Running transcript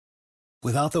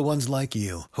Without the ones like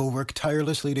you, who work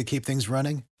tirelessly to keep things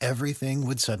running, everything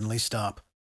would suddenly stop.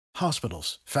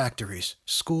 Hospitals, factories,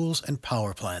 schools, and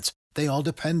power plants, they all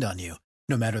depend on you.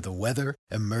 No matter the weather,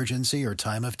 emergency, or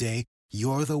time of day,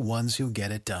 you're the ones who get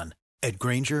it done. At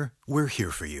Grainger, we're here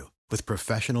for you with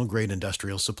professional-grade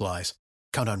industrial supplies.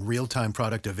 Count on real-time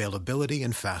product availability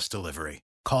and fast delivery.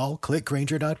 Call,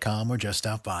 clickgrainger.com, or just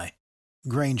stop by.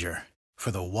 Grainger, for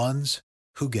the ones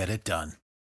who get it done.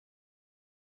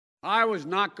 I was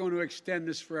not going to extend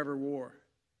this forever war,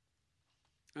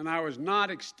 and I was not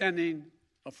extending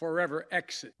a forever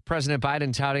exit. President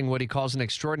Biden touting what he calls an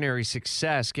extraordinary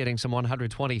success, getting some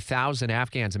 120,000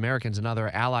 Afghans, Americans, and other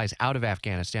allies out of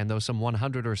Afghanistan, though some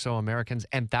 100 or so Americans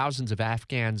and thousands of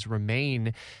Afghans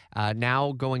remain,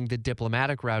 now going the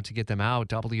diplomatic route to get them out.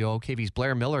 WOKV's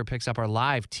Blair Miller picks up our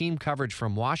live team coverage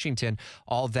from Washington.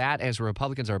 All that as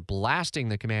Republicans are blasting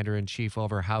the commander-in-chief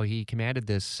over how he commanded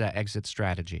this exit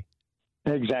strategy.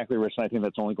 Exactly, Rich. And I think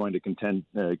that's only going to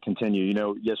continue. You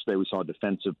know, yesterday we saw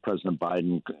defensive President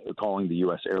Biden calling the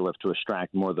U.S. airlift to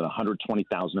extract more than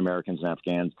 120,000 Americans and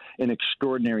Afghans an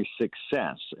extraordinary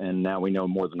success. And now we know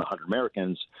more than 100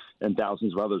 Americans and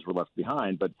thousands of others were left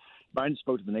behind. But Biden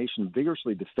spoke to the nation,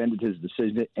 vigorously defended his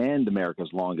decision to end America's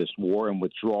longest war and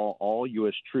withdraw all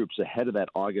U.S. troops ahead of that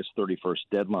August 31st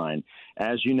deadline.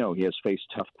 As you know, he has faced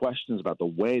tough questions about the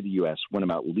way the U.S. went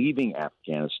about leaving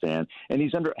Afghanistan, and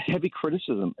he's under heavy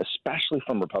criticism, especially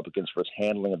from Republicans for his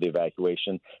handling of the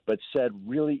evacuation, but said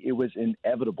really it was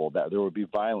inevitable that there would be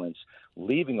violence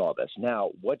leaving all this. Now,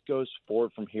 what goes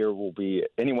forward from here will be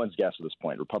anyone's guess at this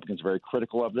point. Republicans are very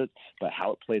critical of it, but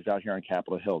how it plays out here on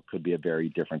Capitol Hill could be a very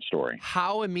different story.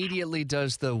 How immediately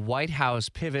does the White House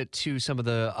pivot to some of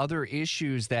the other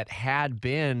issues that had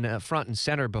been front and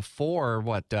center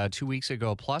before, 2 weeks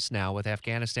ago plus now, with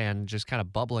Afghanistan just kind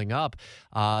of bubbling up?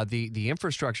 The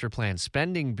infrastructure plan,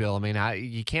 spending bill. I mean,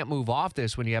 you can't move off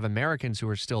this when you have Americans who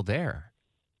are still there.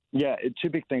 Yeah, two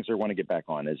big things I want to get back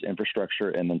on is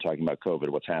infrastructure and then talking about COVID,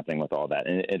 what's happening with all that.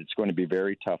 And it's going to be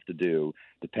very tough to do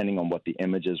depending on what the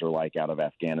images are like out of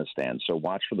Afghanistan. So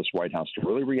watch for this White House to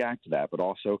really react to that, but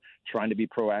also trying to be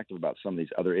proactive about some of these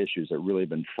other issues that really have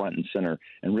been front and center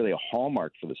and really a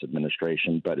hallmark for this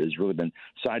administration, but has really been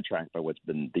sidetracked by what's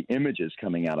been the images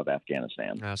coming out of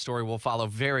Afghanistan. A story we'll follow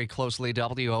very closely.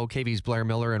 WOKV's Blair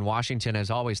Miller in Washington. As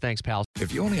always, thanks, pal.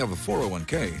 If you only have a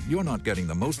 401k, you're not getting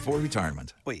the most for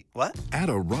retirement. Wait, what? Add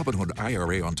a Robinhood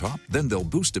IRA on top, then they'll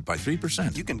boost it by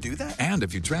 3%. You can do that? And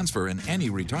if you transfer in any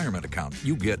retirement account,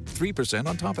 you get 3%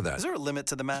 on top of that. Is there a limit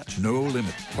to the match? No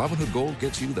limit. Robinhood Gold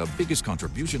gets you the biggest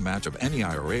contribution match of any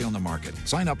IRA on the market.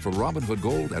 Sign up for Robinhood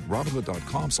Gold at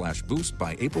Robinhood.com/boost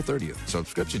by April 30th.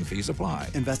 Subscription fees apply.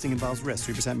 Investing involves risk.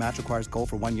 3% match requires gold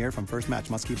for 1 year from first match.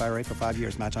 Must keep IRA for 5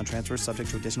 years. Match on transfers subject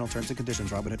to additional terms and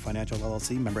conditions. Robinhood Financial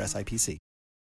LLC, member SIPC.